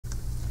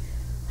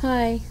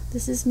Hi,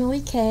 this is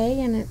Millie Kay,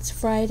 and it's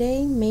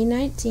Friday, May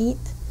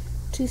 19th,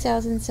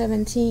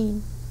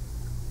 2017.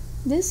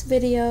 This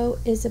video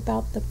is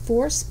about the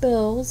 4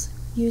 spills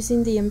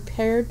using the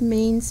impaired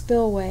main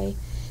spillway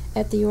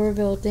at the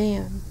Oroville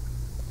Dam.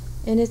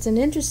 And it's an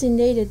interesting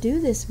day to do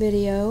this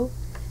video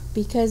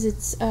because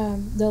it's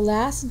the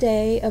last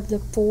day of the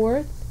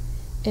 4th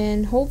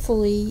and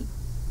hopefully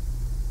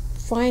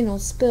final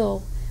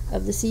spill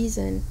of the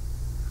season.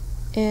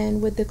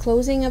 And with the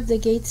closing of the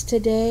gates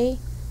today,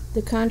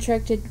 the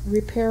contracted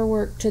repair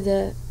work to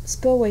the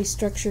spillway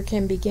structure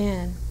can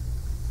begin.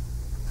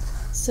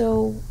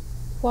 So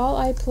while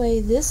I play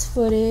this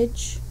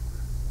footage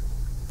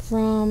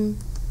from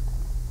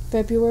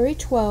February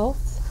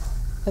 12th,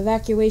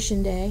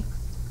 evacuation day,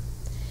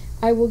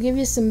 I will give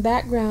you some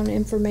background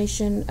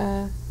information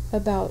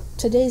about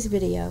today's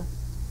video.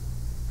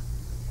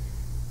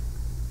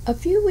 A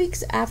few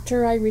weeks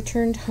after I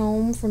returned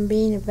home from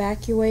being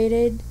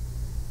evacuated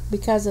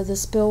because of the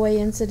spillway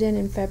incident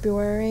in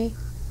February,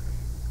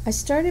 I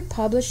started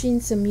publishing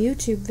some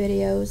YouTube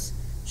videos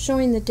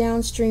showing the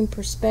downstream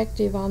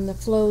perspective on the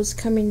flows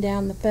coming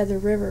down the Feather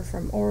River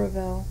from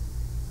Oroville.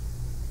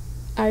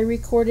 I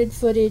recorded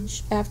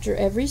footage after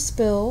every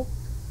spill,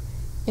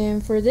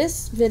 and for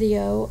this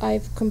video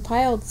I've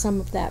compiled some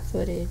of that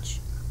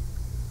footage.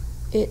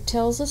 It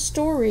tells a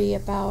story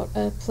about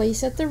a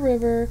place at the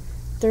river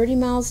 30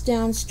 miles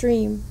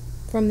downstream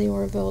from the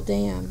Oroville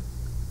Dam.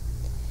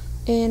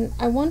 And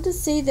I want to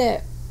say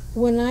that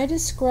when I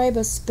describe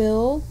a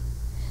spill,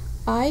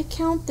 I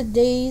count the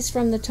days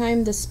from the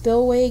time the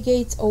spillway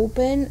gates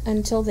open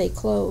until they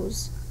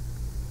close.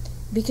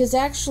 Because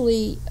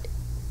actually,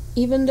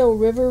 even though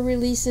river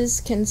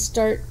releases can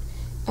start,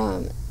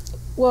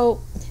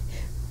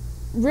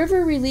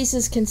 river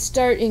releases can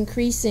start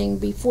increasing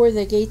before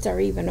the gates are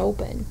even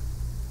open.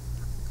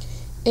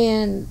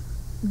 And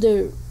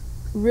the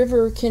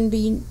river can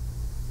be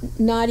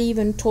not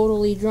even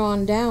totally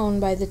drawn down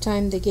by the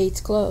time the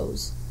gates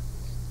close,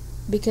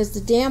 because the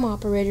dam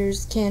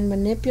operators can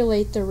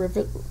manipulate the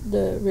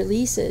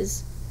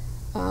releases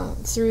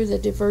through the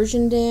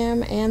diversion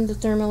dam and the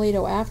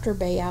Thermalito after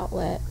bay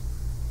outlet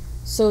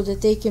so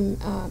that they can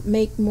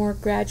make more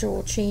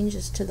gradual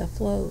changes to the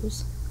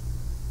flows.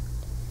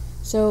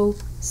 So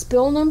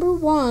spill number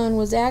 1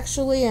 was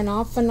actually an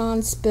off and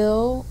on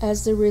spill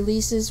as the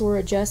releases were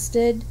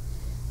adjusted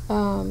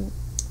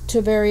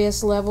to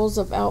various levels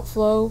of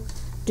outflow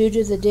due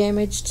to the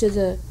damage to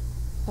the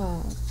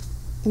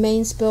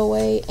main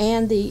spillway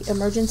and the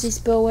emergency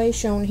spillway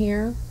shown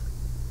here.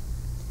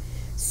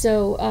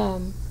 So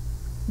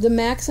the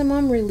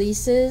maximum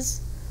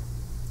releases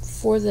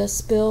for the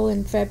spill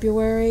in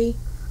February,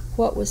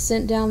 what was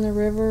sent down the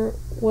river,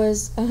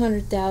 was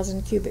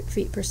 100,000 cubic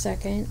feet per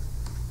second.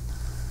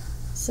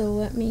 So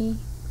let me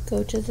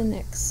go to the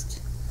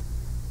next.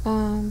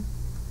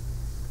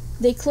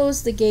 They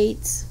closed the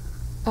gates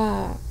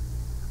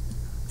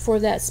for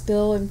that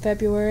spill in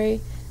February.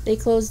 They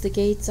closed the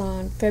gates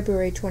on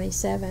February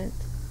 27th.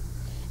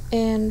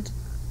 And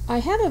I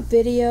had a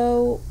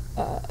video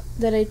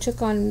that I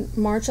took on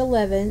March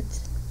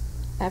 11th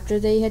after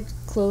they had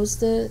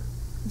closed the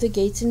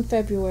gates in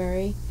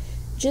February,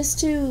 just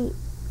to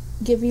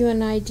give you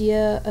an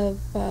idea of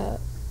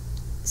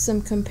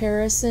some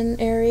comparison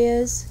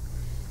areas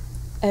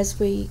as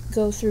we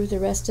go through the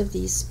rest of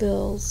these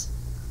spills.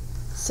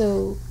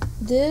 So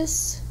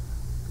this,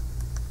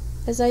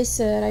 as I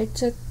said, I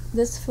took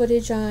this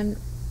footage on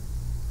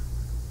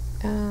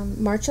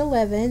March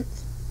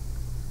 11th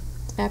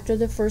after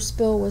the first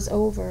spill was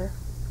over.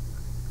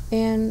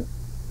 And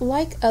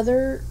like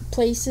other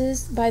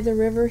places by the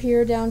river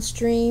here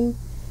downstream,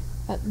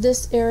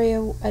 this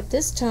area at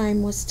this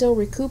time was still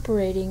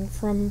recuperating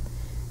from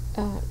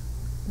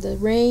the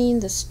rain,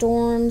 the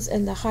storms,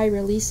 and the high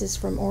releases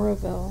from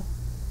Oroville.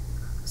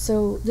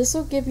 So this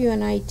will give you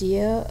an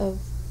idea of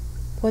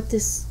what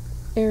this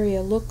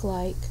area looked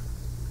like.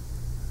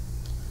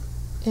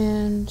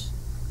 And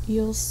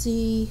you'll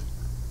see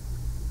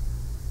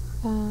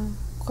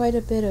quite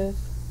a bit of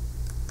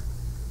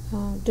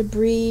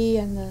debris,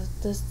 and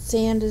the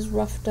sand is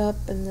roughed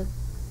up, and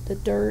the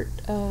dirt.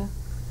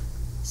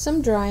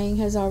 Some drying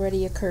has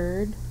already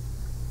occurred,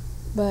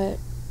 but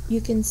you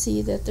can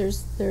see that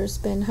there's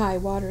been high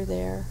water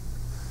there.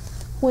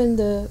 When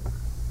the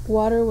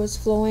water was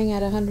flowing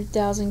at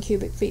 100,000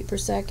 cubic feet per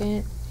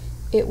second,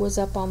 it was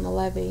up on the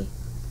levee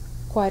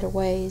quite a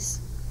ways.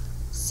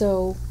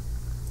 So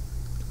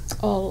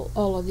all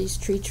of these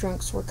tree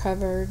trunks were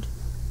covered,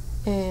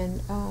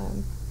 and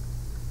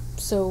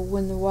so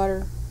when the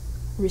water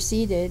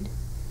receded,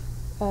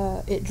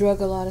 it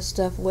drug a lot of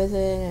stuff with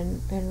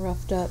it and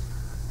roughed up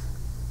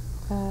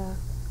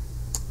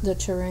the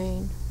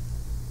terrain.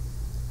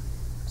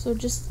 So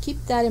just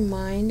keep that in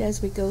mind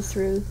as we go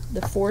through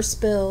the 4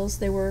 spills.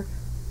 There were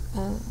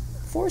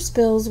 4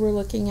 spills we're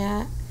looking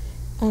at.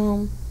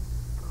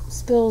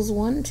 Spills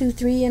 1, 2,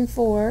 3, and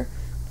 4,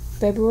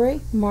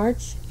 February,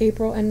 March,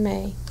 April, and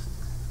May.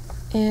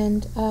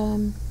 And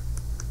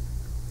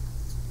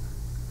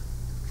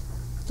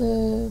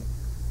the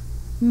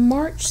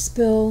March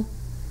spill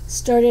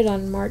started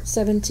on March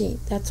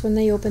 17th. That's when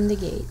they opened the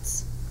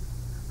gates.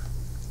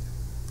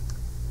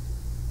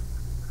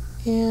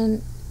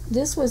 And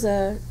this was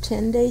a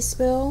 10-day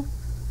spill.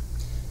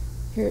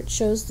 Here it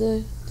shows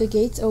the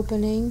gates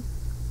opening,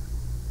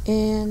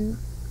 and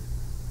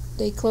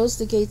they closed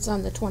the gates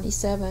on the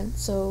 27th.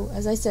 So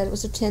as I said, it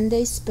was a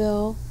 10-day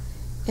spill,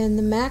 and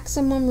the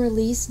maximum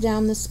release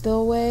down the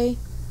spillway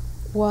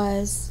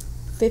was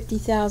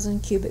 50,000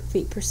 cubic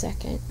feet per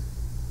second.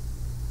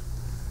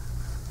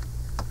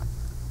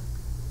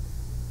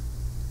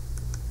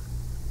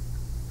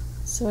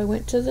 So I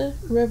went to the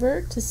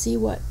river to see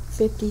what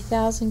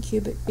 50,000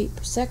 cubic feet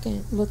per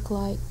second looked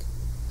like.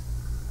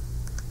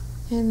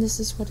 And this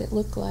is what it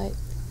looked like.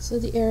 So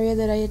the area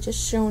that I had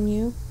just shown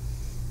you,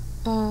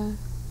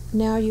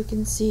 now you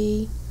can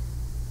see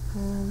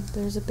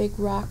there's a big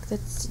rock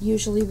that's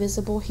usually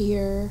visible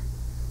here,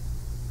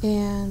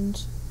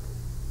 and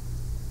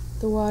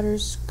the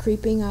water's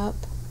creeping up.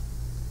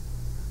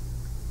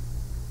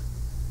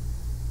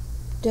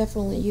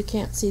 Definitely you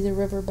can't see the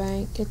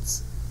riverbank.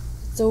 It's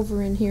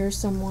over in here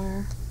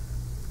somewhere.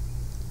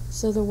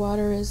 So the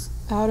water is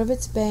out of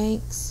its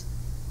banks,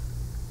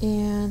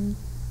 and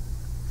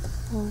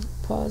I'll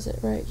pause it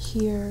right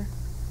here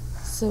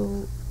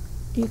so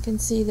you can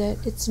see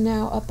that it's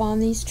now up on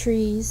these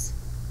trees.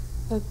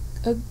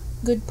 A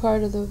good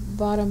part of the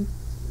bottom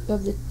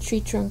of the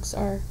tree trunks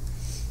are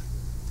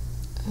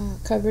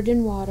covered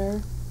in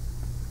water,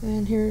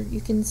 and here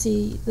you can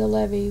see the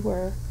levee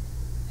where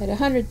at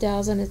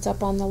 100,000 it's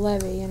up on the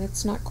levee, and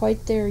it's not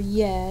quite there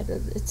yet.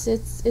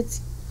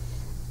 It's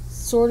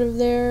sort of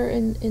there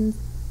in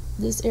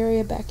this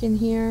area back in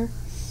here,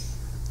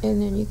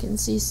 and then you can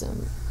see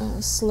some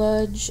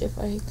sludge. If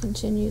I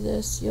continue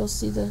this, you'll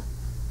see the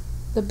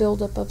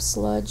buildup of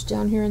sludge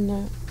down here in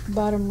the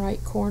bottom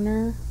right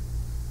corner.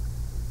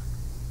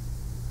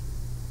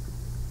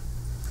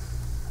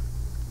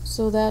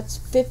 So that's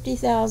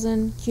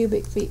 50,000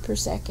 cubic feet per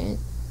second.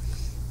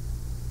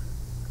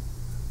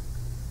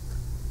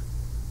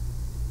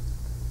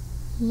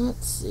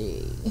 Let's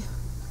see.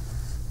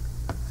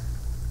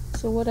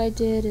 So what I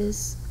did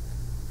is,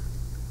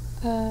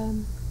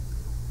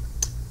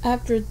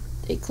 after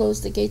they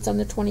closed the gates on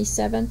the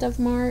 27th of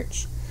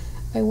March,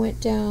 I went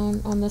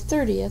down on the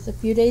 30th, a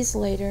few days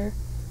later,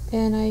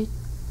 and I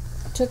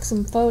took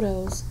some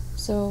photos.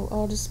 So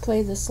I'll just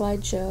play the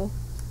slideshow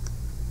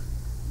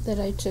that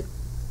I took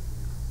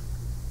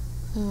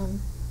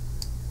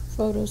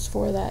photos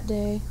for that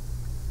day.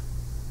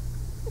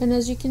 And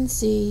as you can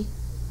see,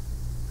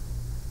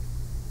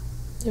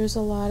 there's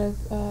a lot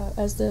of,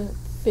 as the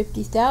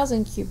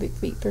 50,000 cubic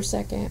feet per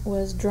second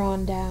was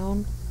drawn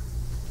down,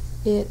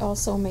 it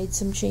also made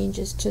some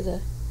changes to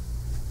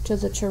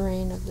the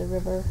terrain of the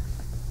river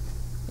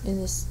in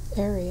this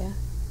area.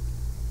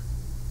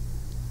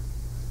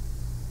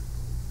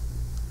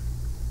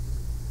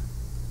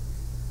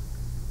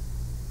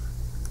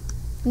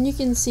 And you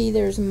can see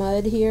there's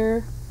mud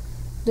here.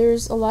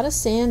 There's a lot of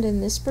sand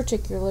in this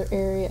particular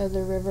area of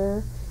the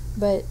river,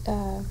 but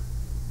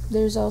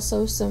there's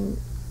also some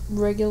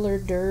regular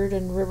dirt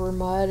and river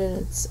mud, and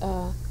it's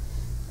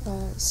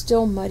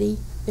still muddy.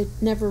 It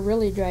never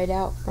really dried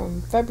out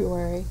from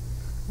February,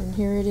 and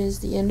here it is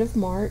the end of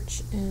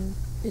March, and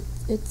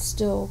it's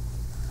still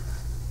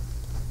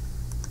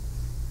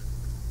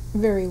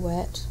very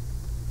wet.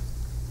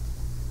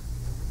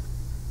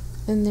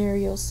 And there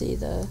you'll see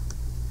a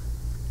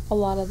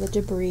lot of the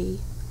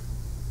debris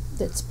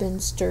that's been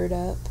stirred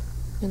up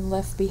and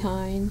left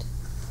behind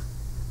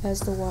as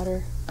the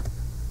water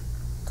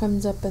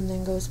comes up and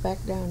then goes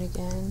back down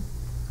again.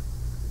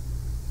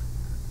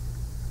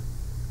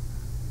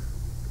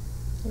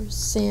 There's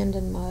sand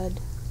and mud.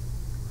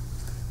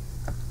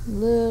 A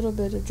little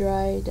bit of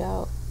dried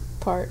out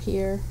part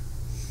here,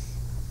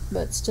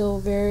 but still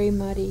very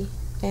muddy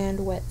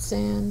and wet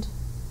sand.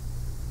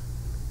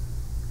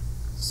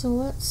 So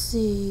let's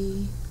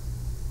see.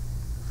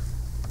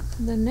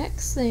 The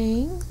next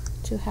thing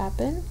to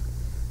happen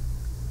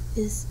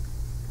is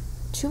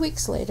 2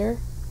 weeks later,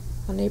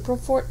 on April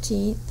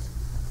 14th,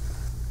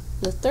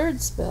 the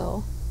third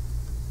spill.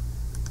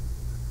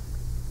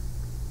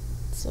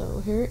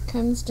 So here it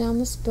comes down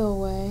the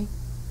spillway.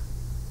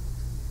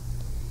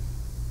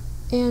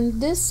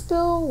 And this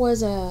spill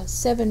was a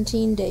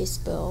 17-day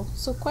spill,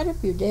 so quite a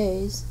few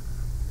days.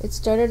 It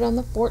started on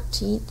the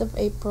 14th of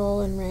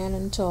April and ran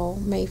until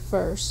May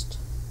 1st.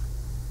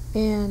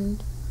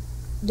 And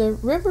the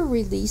river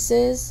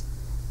releases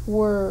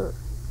were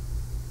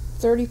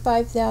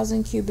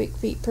 35,000 cubic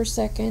feet per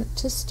second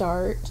to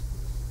start,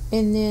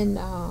 and then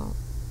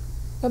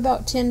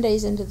about 10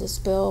 days into the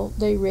spill,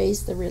 they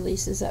raised the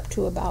releases up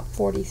to about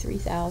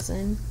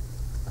 43,000.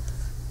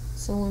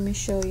 So let me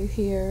show you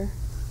here.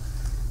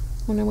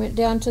 When I went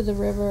down to the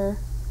river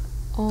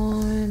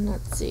on,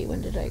 let's see,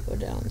 when did I go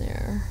down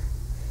there?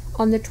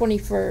 On the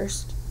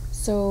 21st.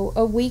 So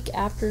a week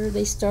after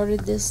they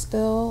started this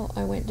spill,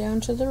 I went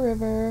down to the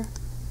river,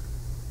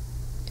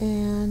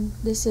 and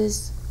this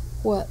is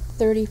what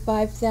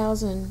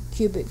 35,000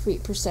 cubic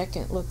feet per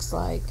second looks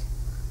like.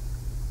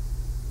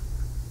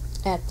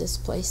 at this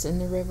place in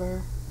the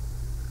river.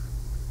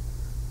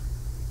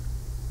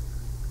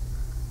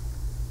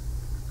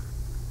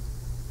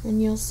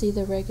 And you'll see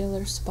the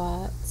regular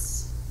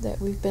spots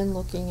that we've been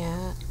looking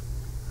at.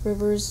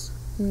 River's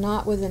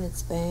not within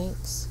its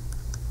banks.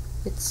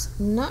 It's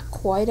not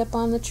quite up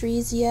on the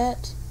trees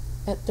yet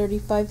at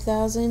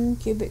 35,000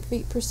 cubic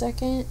feet per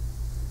second.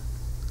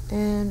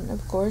 And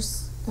of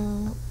course,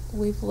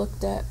 we've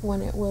looked at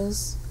when it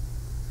was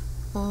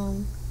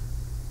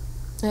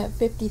at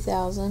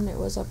 50,000, it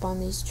was up on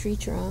these tree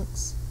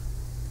trunks.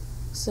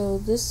 So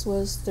this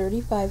was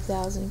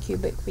 35,000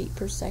 cubic feet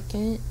per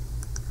second.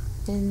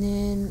 And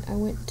then I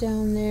went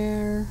down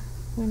there,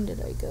 when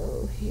did I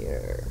go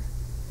here?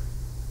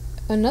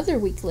 Another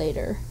week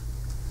later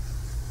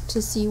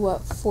to see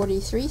what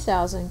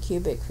 43,000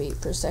 cubic feet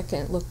per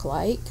second looked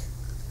like.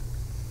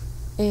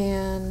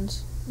 And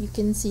you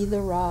can see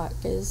the rock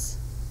is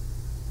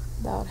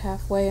about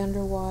halfway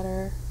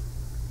underwater.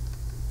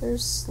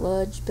 There's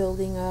sludge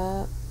building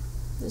up.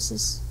 This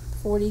is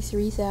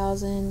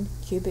 43,000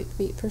 cubic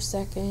feet per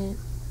second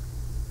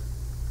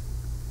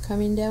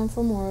coming down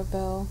from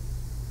Oroville.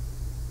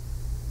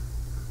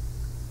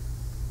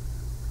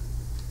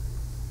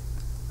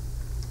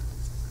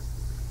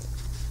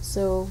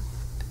 So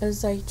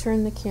as I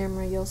turn the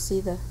camera, you'll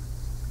see the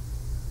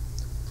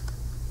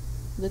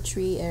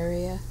tree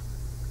area.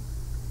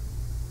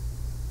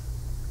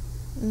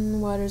 And the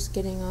water's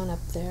getting on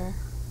up there.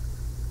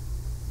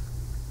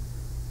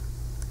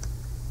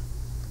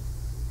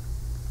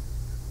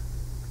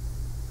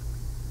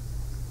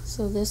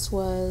 So this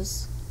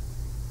was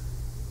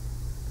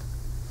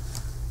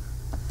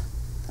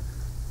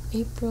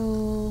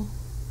April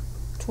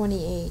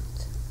 28th.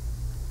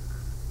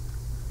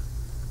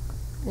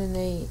 And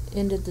they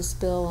ended the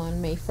spill on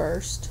May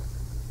 1st.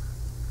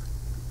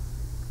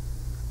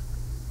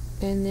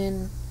 And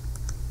then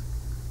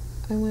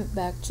I went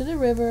back to the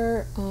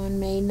river on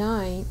May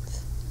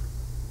 9th,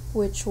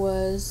 which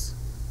was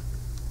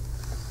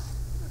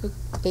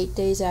 8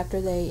 days after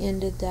they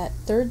ended that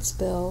third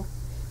spill,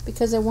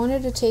 because I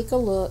wanted to take a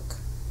look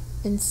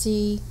and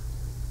see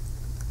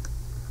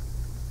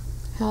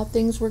how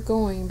things were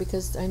going,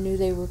 because I knew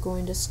they were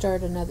going to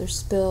start another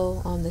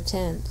spill on the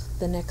 10th,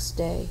 the next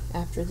day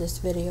after this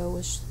video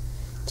was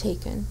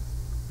taken.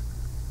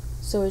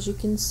 So as you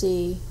can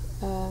see,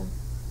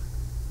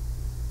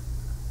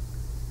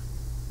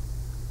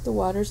 the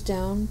water's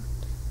down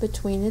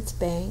between its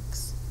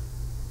banks.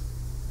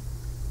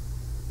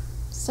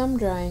 Some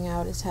drying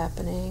out is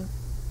happening,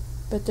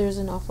 but there's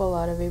an awful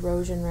lot of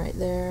erosion right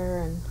there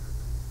and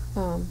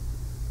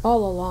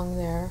all along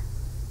there.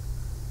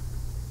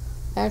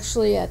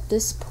 Actually, at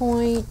this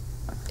point,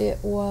 it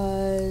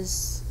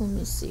was, let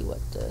me see what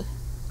the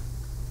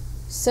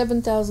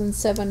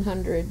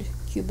 7,700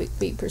 cubic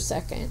feet per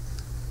second.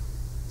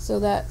 So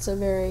that's a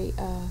very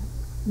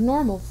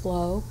normal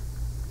flow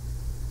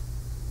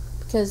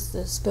because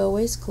the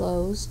spillway's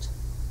closed.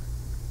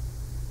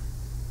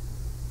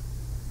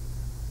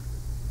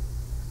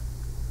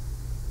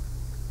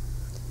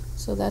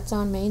 So that's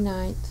on May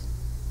 9th,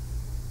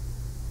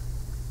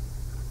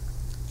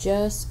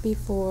 just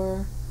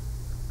before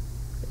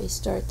they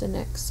start the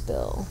next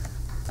spill,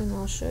 and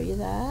I'll show you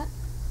that.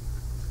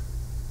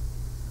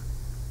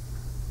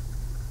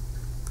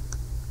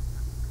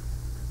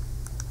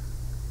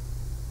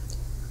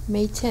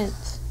 May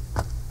 10th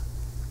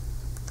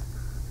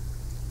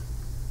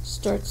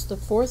starts the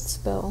fourth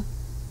spill.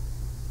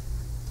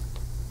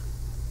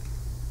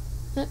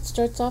 That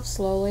starts off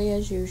slowly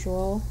as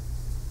usual.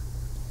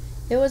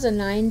 It was a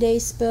 9-day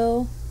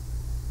spill,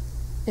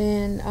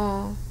 and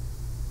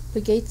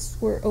the gates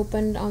were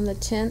opened on the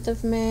 10th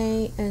of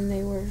May, and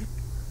they were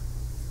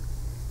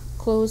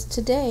closed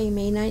today,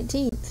 May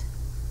 19th.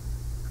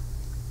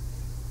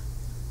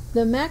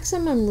 The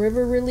maximum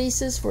river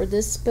releases for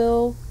this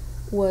spill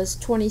was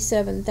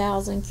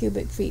 27,000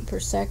 cubic feet per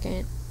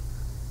second,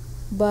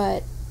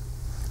 but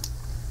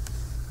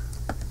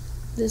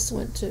this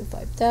went to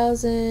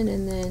 5,000,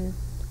 and then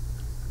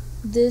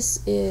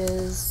this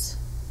is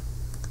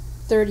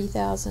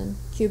 30,000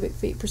 cubic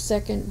feet per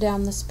second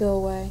down the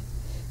spillway,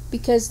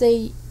 because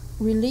they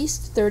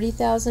released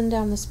 30,000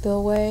 down the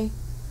spillway,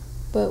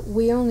 but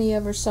we only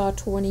ever saw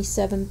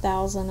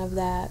 27,000 of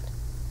that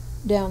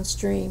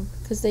downstream,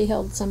 because they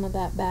held some of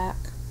that back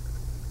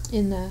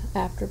in the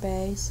after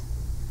bays,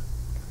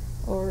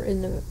 or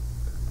in the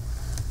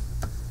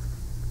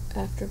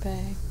after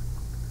bay.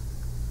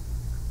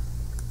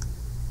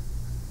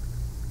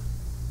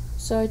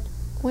 So I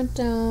went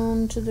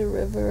down to the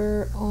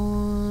river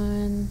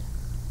on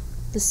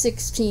the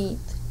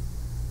 16th.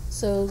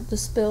 So the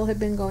spill had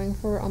been going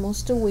for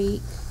almost a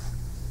week,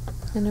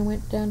 and I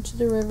went down to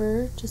the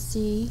river to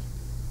see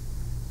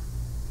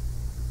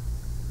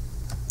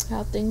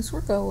how things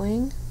were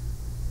going.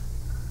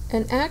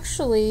 And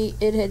actually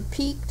it had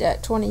peaked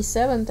at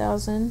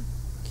 27,000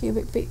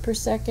 cubic feet per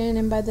second,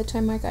 and by the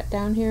time I got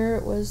down here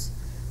it was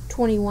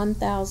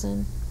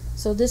 21,000.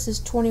 So this is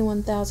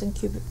 21,000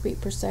 cubic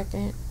feet per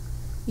second.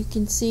 You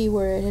can see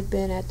where it had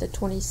been at the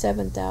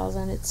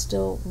 27,000. It's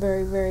still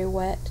very, very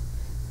wet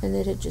and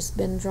it had just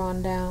been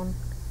drawn down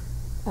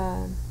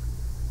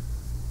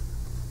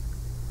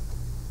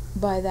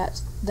by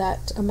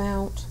that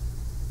amount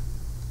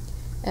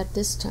at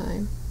this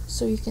time.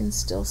 So you can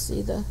still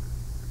see the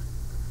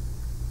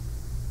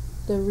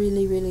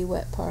really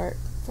wet part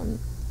from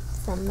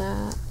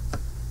that.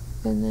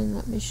 And then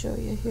let me show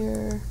you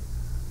here.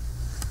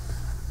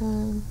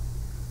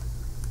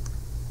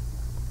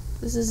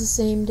 This is the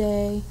same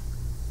day.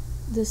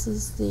 This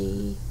is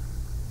the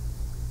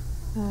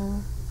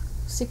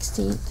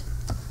 16th.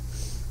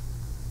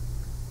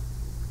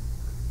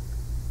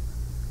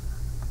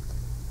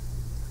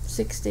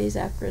 Six days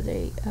after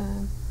they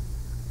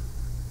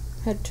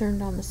had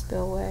turned on the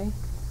spillway.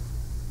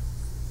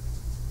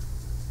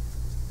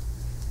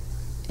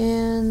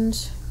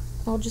 And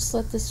I'll just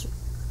let this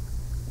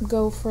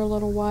go for a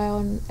little while,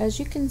 and as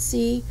you can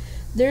see,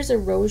 there's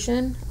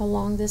erosion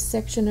along this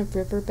section of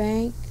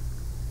riverbank,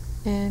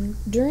 and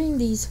during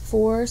these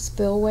 4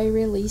 spillway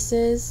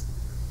releases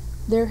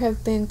there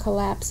have been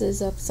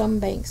collapses of some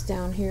banks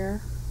down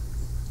here.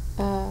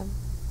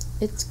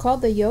 It's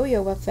called the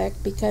yo-yo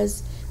effect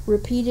because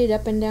repeated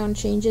up and down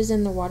changes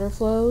in the water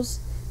flows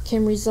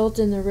can result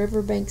in the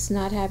riverbanks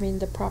not having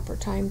the proper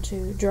time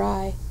to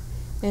dry,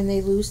 and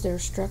they lose their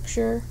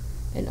structure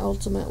and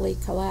ultimately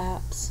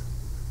collapse.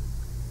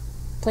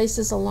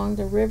 Places along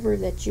the river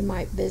that you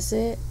might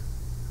visit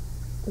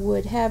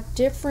would have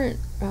different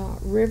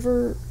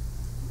river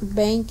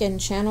bank and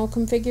channel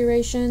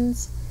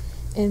configurations,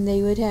 and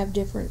they would have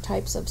different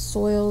types of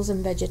soils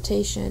and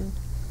vegetation.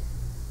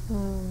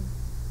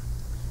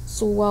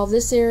 So while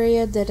this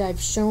area that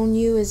I've shown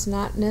you is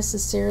not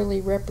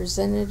necessarily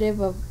representative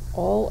of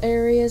all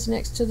areas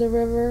next to the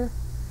river,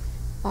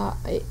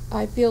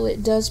 I feel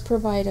it does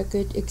provide a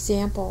good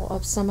example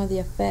of some of the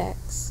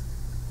effects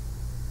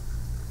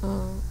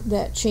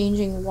that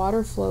changing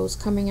water flows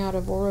coming out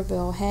of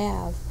Oroville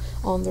have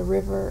on the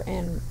river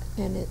and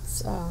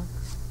its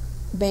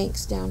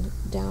banks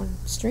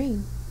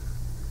downstream.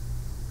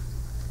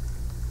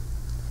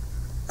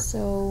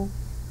 So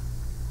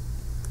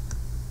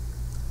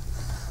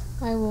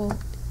I will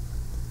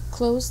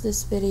close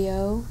this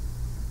video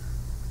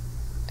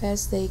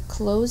as they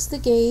close the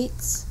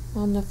gates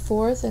on the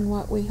 4th and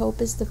what we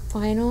hope is the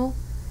final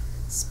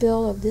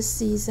spill of this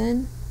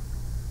season.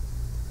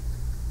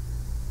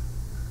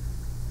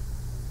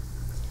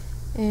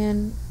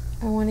 And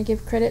I want to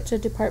give credit to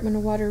Department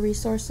of Water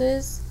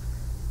Resources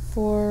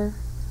for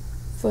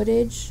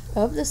footage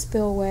of the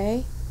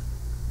spillway,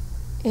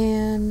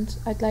 and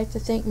I'd like to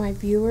thank my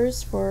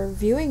viewers for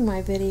viewing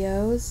my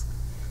videos,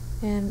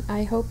 and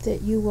I hope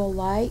that you will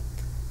like,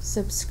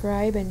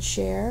 subscribe, and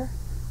share.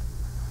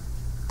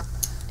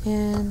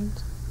 And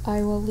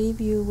I will leave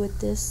you with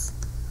this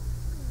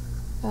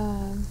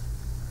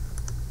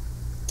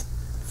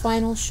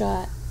final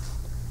shot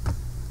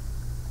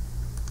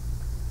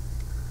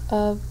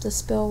of the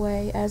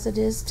spillway as it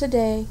is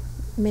today,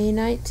 May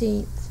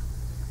 19th,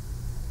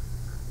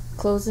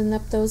 closing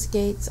up those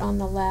gates on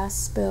the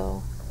last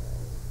spill.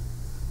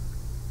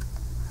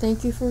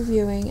 Thank you for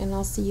viewing, and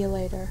I'll see you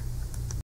later.